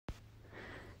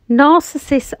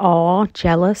Narcissists are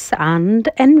jealous and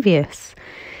envious.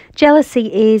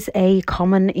 Jealousy is a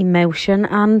common emotion,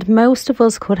 and most of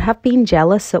us could have been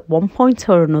jealous at one point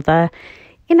or another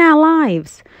in our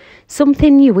lives.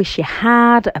 Something you wish you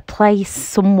had, a place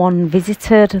someone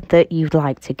visited that you'd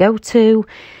like to go to.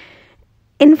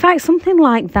 In fact, something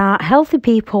like that, healthy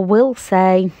people will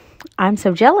say, I'm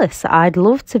so jealous, I'd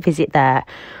love to visit there,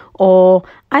 or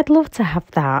I'd love to have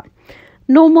that.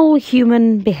 Normal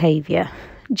human behaviour.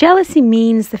 Jealousy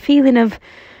means the feeling of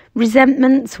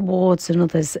resentment towards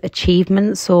another's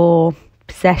achievements or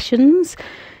possessions,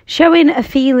 showing a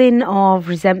feeling of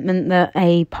resentment that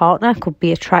a partner could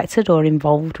be attracted or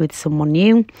involved with someone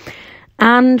new,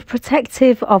 and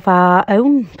protective of our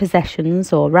own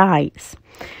possessions or rights.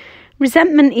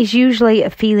 Resentment is usually a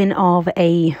feeling of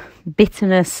a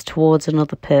bitterness towards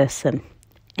another person.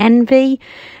 Envy,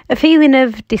 a feeling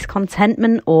of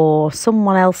discontentment or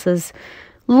someone else's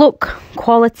look,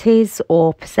 qualities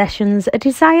or possessions, a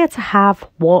desire to have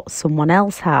what someone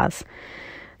else has.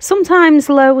 Sometimes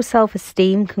low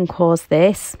self-esteem can cause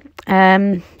this.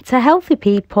 To healthy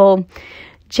people,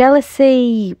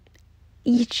 jealousy,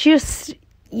 you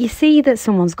see that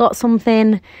someone's got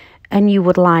something and you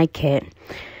would like it.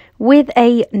 With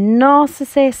a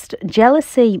narcissist,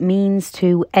 jealousy means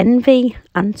to envy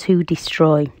and to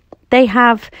destroy. They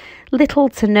have little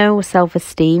to no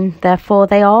self-esteem, therefore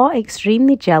they are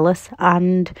extremely jealous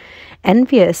and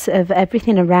envious of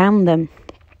everything around them.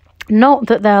 Not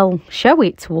that they'll show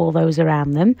it to all those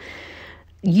around them,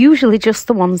 usually just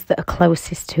the ones that are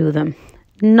closest to them.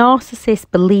 Narcissists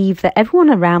believe that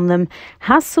everyone around them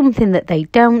has something that they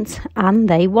don't and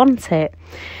they want it.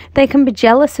 They can be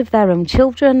jealous of their own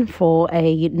children for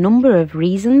a number of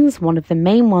reasons. One of the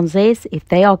main ones is if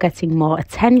they are getting more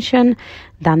attention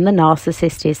than the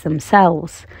narcissist is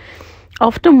themselves.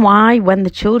 Often why, when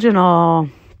the children are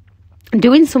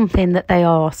doing something that they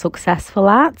are successful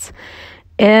at,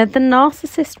 the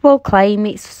narcissist will claim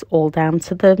it's all down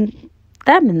to them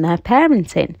and their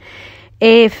parenting.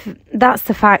 If that's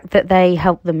the fact that they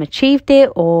helped them achieve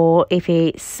it, or if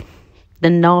it's the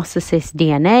narcissist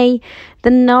DNA,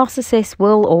 the narcissist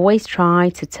will always try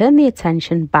to turn the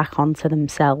attention back onto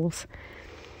themselves.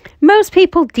 Most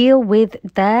people deal with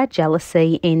their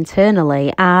jealousy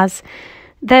internally as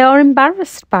they are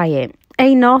embarrassed by it.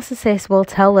 A narcissist will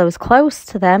tell those close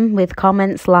to them with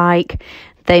comments like,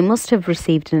 they must have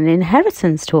received an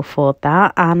inheritance to afford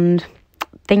that, and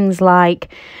things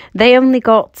like, they only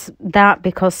got that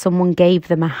because someone gave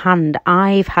them a hand.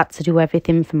 I've had to do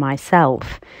everything for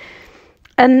myself.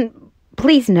 And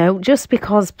please note, just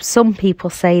because some people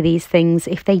say these things,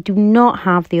 if they do not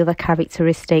have the other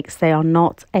characteristics, they are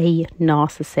not a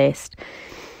narcissist.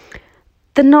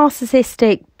 The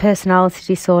narcissistic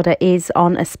personality disorder is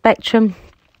on a spectrum,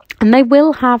 and they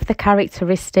will have the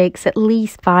characteristics, at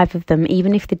least 5 of them,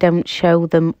 even if they don't show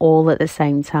them all at the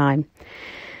same time.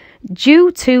 Due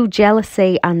to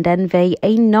jealousy and envy,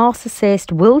 a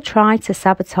narcissist will try to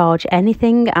sabotage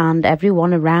anything and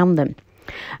everyone around them.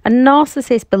 A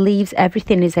narcissist believes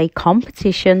everything is a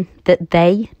competition that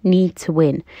they need to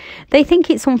win. They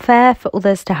think it's unfair for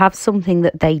others to have something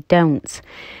that they don't.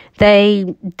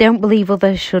 They don't believe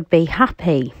others should be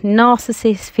happy.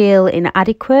 Narcissists feel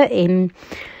inadequate in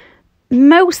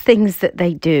most things that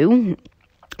they do,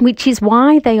 which is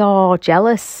why they are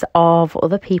jealous of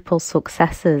other people's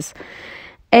successes.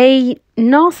 A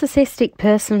narcissistic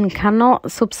person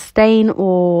cannot sustain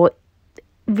or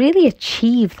really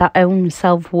achieve that own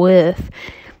self-worth.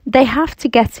 They have to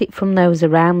get it from those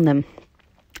around them.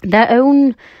 Their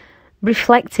own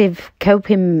reflective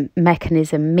coping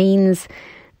mechanism means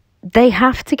they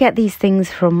have to get these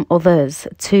things from others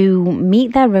to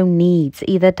meet their own needs,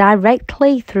 either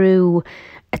directly through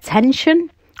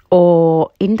attention or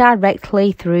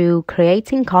indirectly through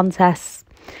creating contests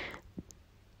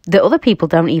that other people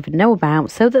don't even know about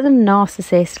so that the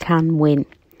narcissist can win.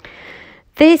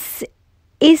 This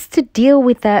is to deal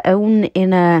with their own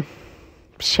inner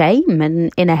shame and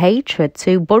inner hatred,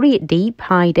 to bury it deep,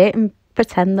 hide it and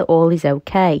pretend that all is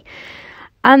okay.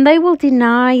 And they will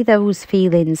deny those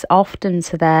feelings often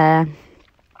to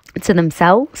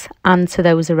themselves and to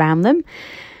those around them.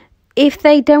 If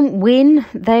they don't win,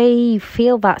 they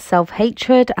feel that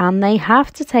self-hatred and they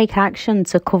have to take action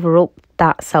to cover up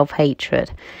that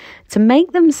self-hatred, to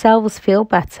make themselves feel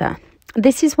better.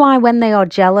 This is why when they are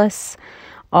jealous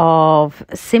of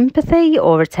sympathy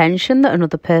or attention that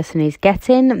another person is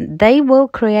getting, they will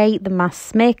create the mass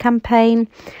smear campaign.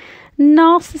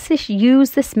 Narcissists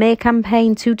use the smear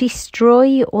campaign to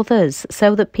destroy others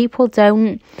so that people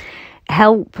don't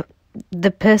help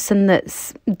the person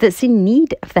that's in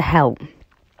need of the help.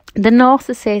 The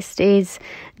narcissist is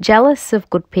jealous of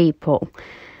good people,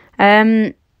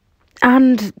 and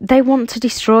they want to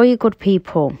destroy good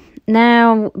people.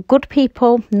 Now, good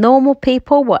people, normal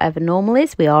people, whatever normal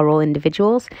is, we are all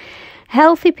individuals.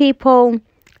 Healthy people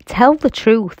tell the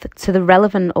truth to the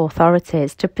relevant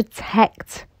authorities to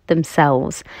protect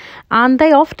themselves, and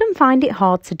they often find it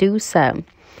hard to do so.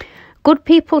 Good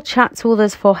people chat to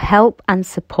others for help and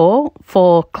support,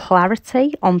 for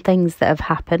clarity on things that have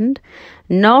happened.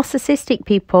 Narcissistic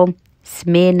people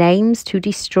smear names to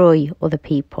destroy other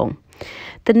people.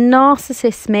 The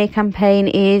narcissist smear campaign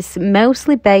is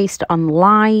mostly based on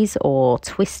lies or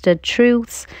twisted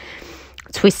truths,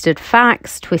 twisted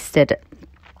facts, twisted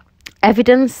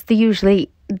evidence. The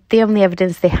only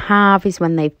evidence they have is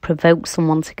when they've provoked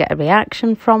someone to get a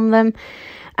reaction from them.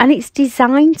 And it's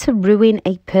designed to ruin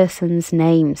a person's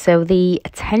name. So the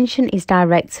attention is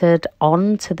directed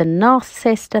on to the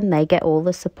narcissist and they get all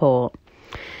the support.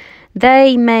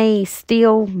 They may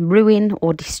steal, ruin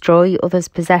or destroy others'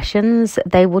 possessions.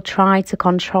 They will try to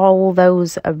control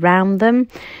those around them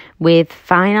with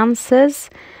finances.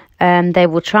 They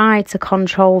will try to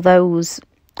control those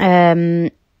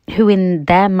who in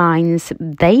their minds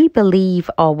they believe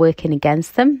are working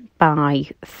against them by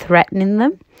threatening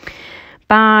them.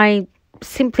 By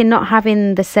simply not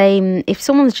having the same, if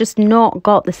someone's just not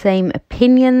got the same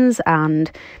opinions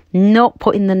and not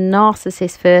putting the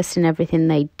narcissist first in everything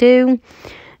they do,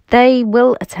 they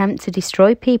will attempt to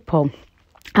destroy people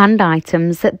and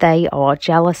items that they are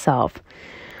jealous of.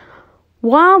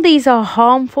 While these are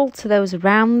harmful to those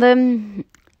around them,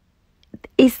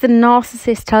 is the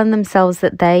narcissist telling themselves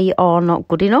that they are not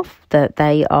good enough, that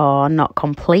they are not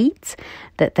complete,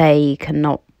 that they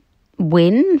cannot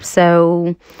win?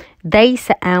 So they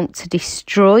set out to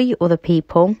destroy other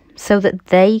people so that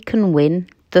they can win,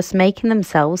 thus making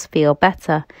themselves feel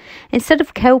better. Instead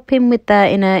of coping with their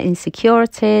inner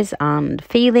insecurities and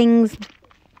feelings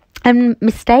and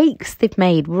mistakes they've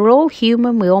made, we're all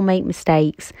human, we all make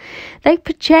mistakes. They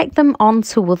project them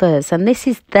onto others, and this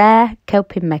is their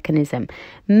coping mechanism,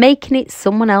 making it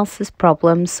someone else's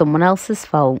problem, someone else's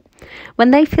fault. When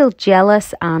they feel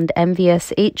jealous and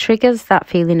envious, it triggers that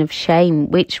feeling of shame,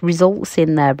 which results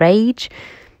in their rage.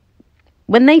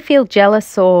 When they feel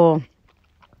jealous or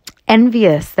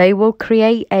envious, they will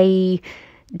create a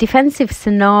defensive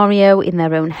scenario in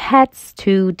their own heads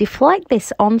to deflect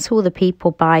this onto other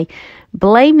people by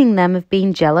blaming them of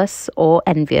being jealous or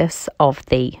envious of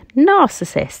the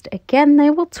narcissist. Again, they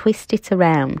will twist it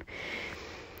around.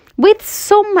 With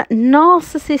some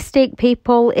narcissistic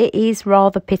people, it is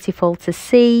rather pitiful to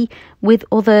see. With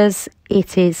others,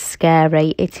 it is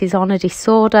scary. It is on a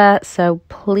disorder, so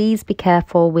please be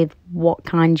careful with what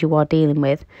kind you are dealing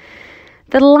with.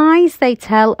 The lies they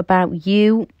tell about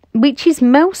you, which is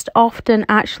most often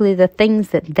actually the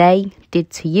things that they did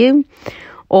to you,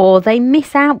 or they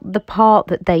miss out the part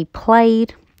that they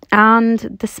played. And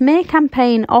the smear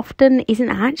campaign often isn't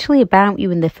actually about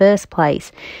you in the first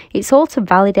place. It's all to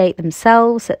validate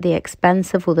themselves at the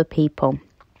expense of other people.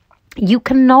 You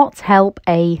cannot help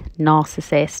a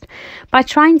narcissist by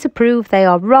trying to prove they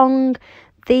are wrong.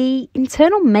 The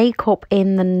internal makeup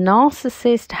in the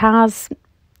narcissist has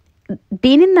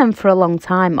been in them for a long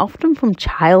time, often from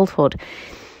childhood.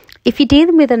 If you're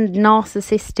dealing with a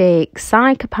narcissistic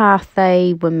psychopath,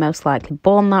 they were most likely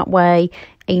born that way.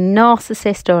 A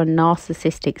narcissist or a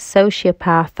narcissistic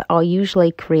sociopath are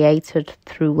usually created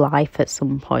through life at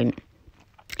some point.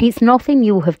 It's nothing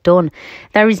you have done.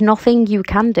 There is nothing you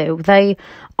can do. They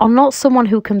are not someone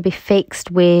who can be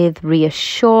fixed with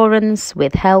reassurance,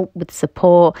 with help, with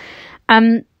support.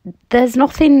 There's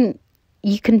nothing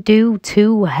you can do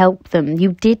to help them.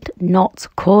 You did not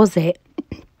cause it.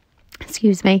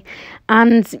 Excuse me.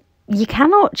 And you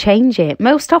cannot change it.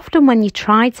 Most often when you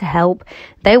try to help,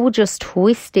 they will just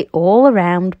twist it all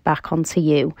around back onto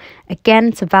you.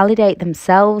 Again, to validate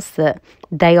themselves that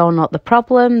they are not the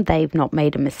problem, they've not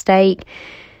made a mistake.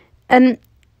 And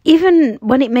even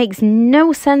when it makes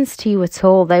no sense to you at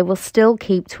all, they will still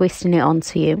keep twisting it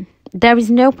onto you. There is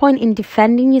no point in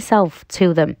defending yourself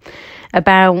to them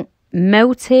about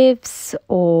motives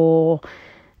or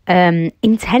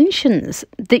intentions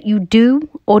that you do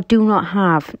or do not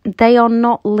have. They are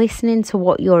not listening to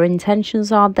what your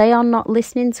intentions are. They are not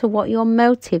listening to what your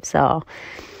motives are.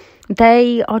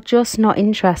 They are just not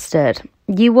interested.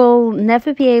 You will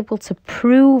never be able to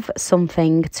prove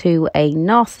something to a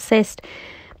narcissist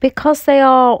because they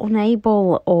are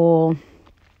unable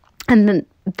and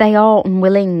they are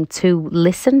unwilling to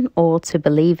listen or to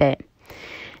believe it.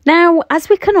 Now, as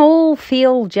we can all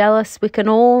feel jealous, we can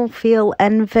all feel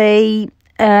envy,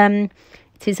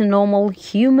 It is a normal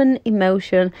human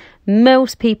emotion.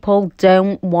 Most people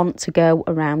don't want to go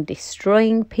around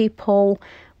destroying people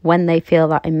when they feel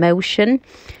that emotion.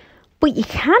 But you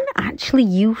can actually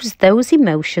use those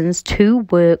emotions to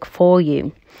work for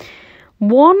you.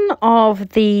 One of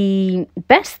the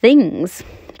best things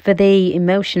for the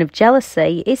emotion of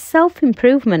jealousy is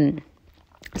self-improvement.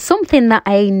 Something that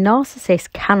a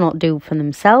narcissist cannot do for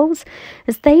themselves,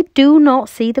 as they do not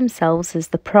see themselves as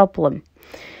the problem.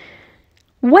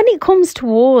 When it comes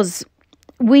to us,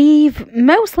 we've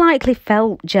most likely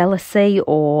felt jealousy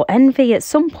or envy at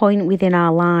some point within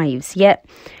our lives, yet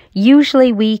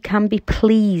usually we can be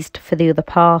pleased for the other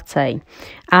party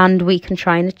and we can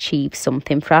try and achieve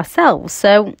something for ourselves.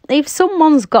 So if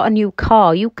someone's got a new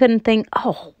car, you can think,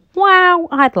 oh, wow,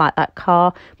 I'd like that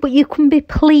car. But you can be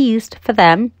pleased for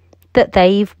them that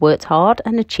they've worked hard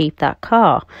and achieved that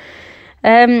car.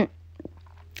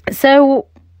 So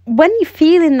when you're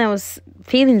feeling those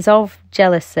feelings of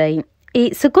jealousy,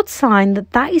 it's a good sign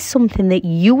that that is something that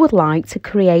you would like to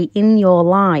create in your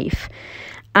life.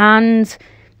 And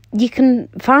you can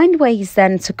find ways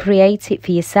then to create it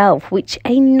for yourself, which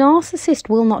a narcissist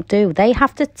will not do. They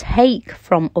have to take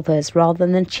from others rather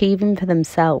than achieving for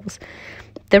themselves.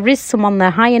 There is some on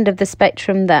the high end of the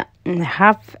spectrum that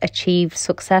have achieved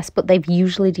success, but they've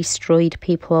usually destroyed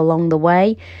people along the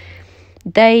way.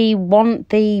 They want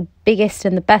the biggest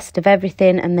and the best of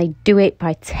everything, and they do it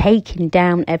by taking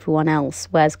down everyone else.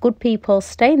 Whereas good people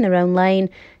stay in their own lane,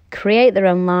 create their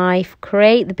own life,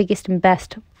 create the biggest and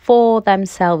best for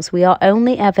themselves. We are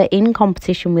only ever in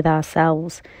competition with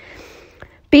ourselves.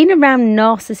 Being around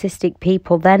narcissistic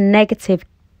people, their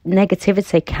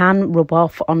negativity can rub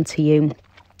off onto you.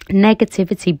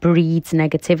 Negativity breeds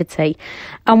negativity.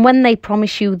 And when they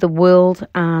promise you the world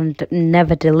and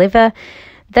never deliver,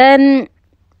 then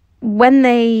when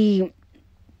they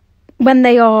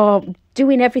are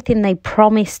doing everything they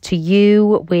promise to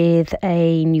you with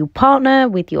a new partner,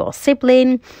 with your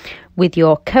sibling, with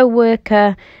your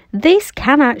co-worker, this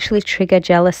can actually trigger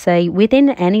jealousy within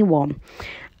anyone.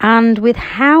 And with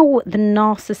how the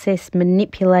narcissist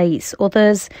manipulates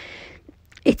others,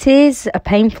 it is a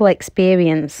painful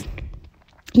experience.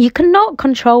 You cannot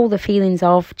control the feelings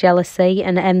of jealousy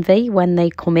and envy when they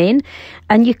come in,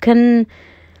 and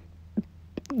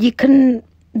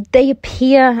they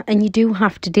appear and you do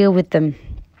have to deal with them.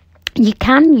 You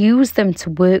can use them to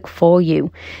work for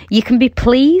you. You can be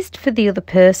pleased for the other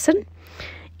person,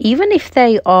 even if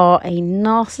they are a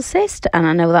narcissist, and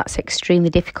I know that's extremely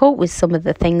difficult with some of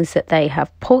the things that they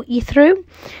have put you through.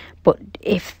 But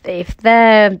if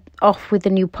they're off with a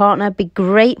new partner, be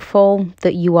grateful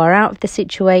that you are out of the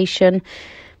situation.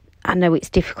 I know it's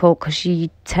difficult because you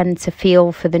tend to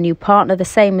feel for the new partner the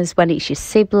same as when it's your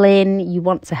sibling. You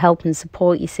want to help and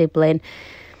support your sibling.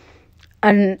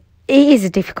 And it is a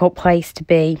difficult place to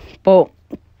be, but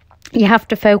you have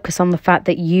to focus on the fact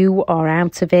that you are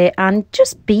out of it and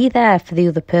just be there for the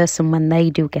other person when they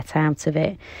do get out of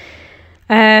it.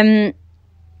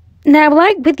 Now,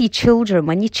 like with your children,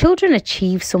 when your children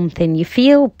achieve something, you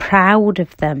feel proud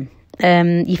of them.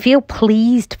 You feel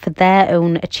pleased for their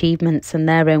own achievements and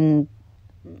their own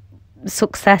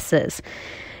successes.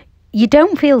 You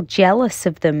don't feel jealous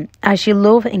of them as you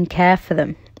love and care for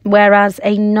them. Whereas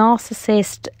a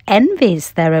narcissist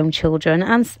envies their own children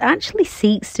and actually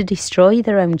seeks to destroy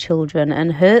their own children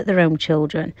and hurt their own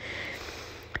children.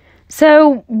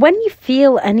 So when you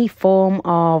feel any form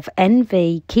of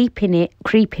envy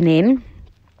creeping in,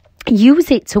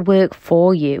 use it to work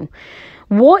for you.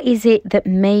 What is it that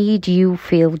made you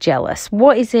feel jealous?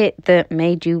 What is it that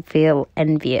made you feel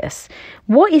envious?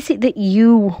 What is it that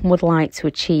you would like to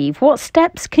achieve? What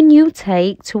steps can you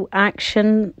take to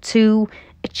action to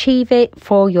achieve it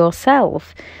for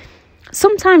yourself?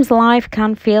 Sometimes life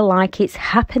can feel like it's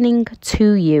happening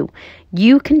to you.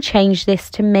 You can change this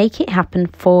to make it happen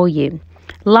for you.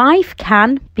 Life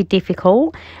can be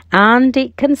difficult and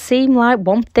it can seem like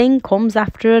one thing comes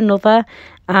after another,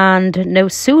 and no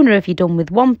sooner have you done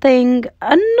with one thing,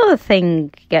 another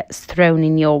thing gets thrown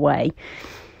in your way.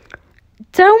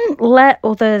 Don't let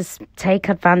others take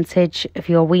advantage of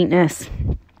your weakness.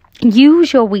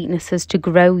 Use your weaknesses to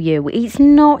grow you. It's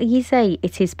not easy.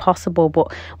 It is possible.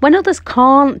 But when others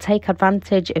can't take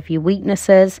advantage of your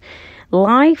weaknesses,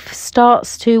 life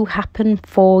starts to happen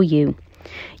for you.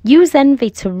 Use envy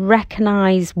to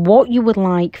recognise what you would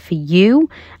like for you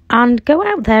and go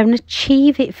out there and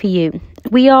achieve it for you.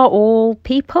 We are all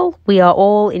people. We are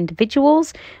all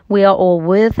individuals. We are all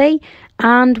worthy.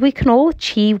 And we can all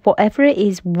achieve whatever it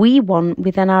is we want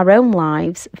within our own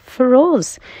lives for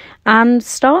us and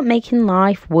start making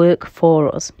life work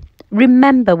for us.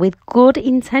 remember, with good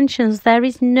intentions, there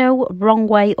is no wrong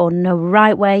way or no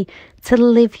right way to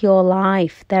live your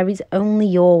life. There is only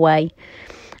your way.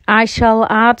 I shall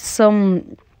add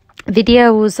some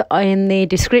videos in the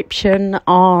description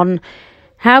on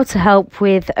how to help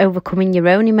with overcoming your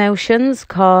own emotions,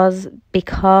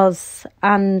 because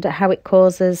and how it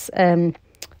causes,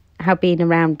 how being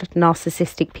around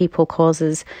narcissistic people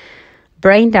causes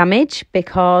brain damage,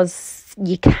 because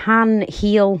you can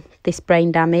heal this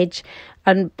brain damage,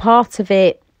 and part of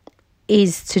it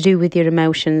is to do with your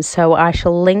emotions. So I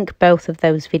shall link both of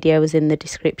those videos in the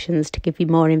descriptions to give you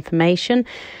more information.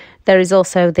 There is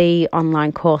also the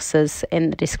online courses in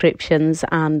the descriptions,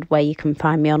 and where you can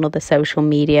find me on other social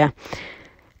media.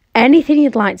 Anything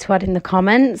you'd like to add in the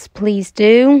comments, please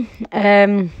do.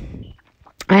 I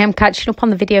am catching up on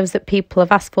the videos that people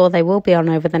have asked for. They will be on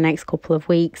over the next couple of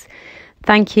weeks.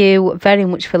 Thank you very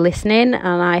much for listening,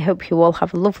 and I hope you all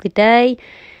have a lovely day.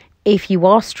 If you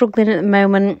are struggling at the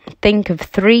moment, think of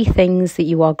 3 things that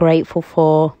you are grateful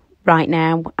for right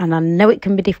now. And I know it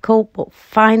can be difficult, but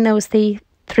find those 3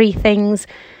 things,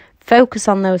 focus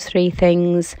on those 3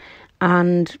 things,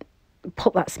 and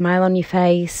put that smile on your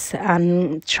face,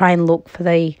 and try and look for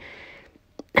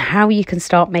how you can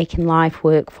start making life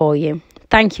work for you.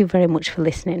 Thank you very much for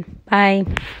listening. Bye.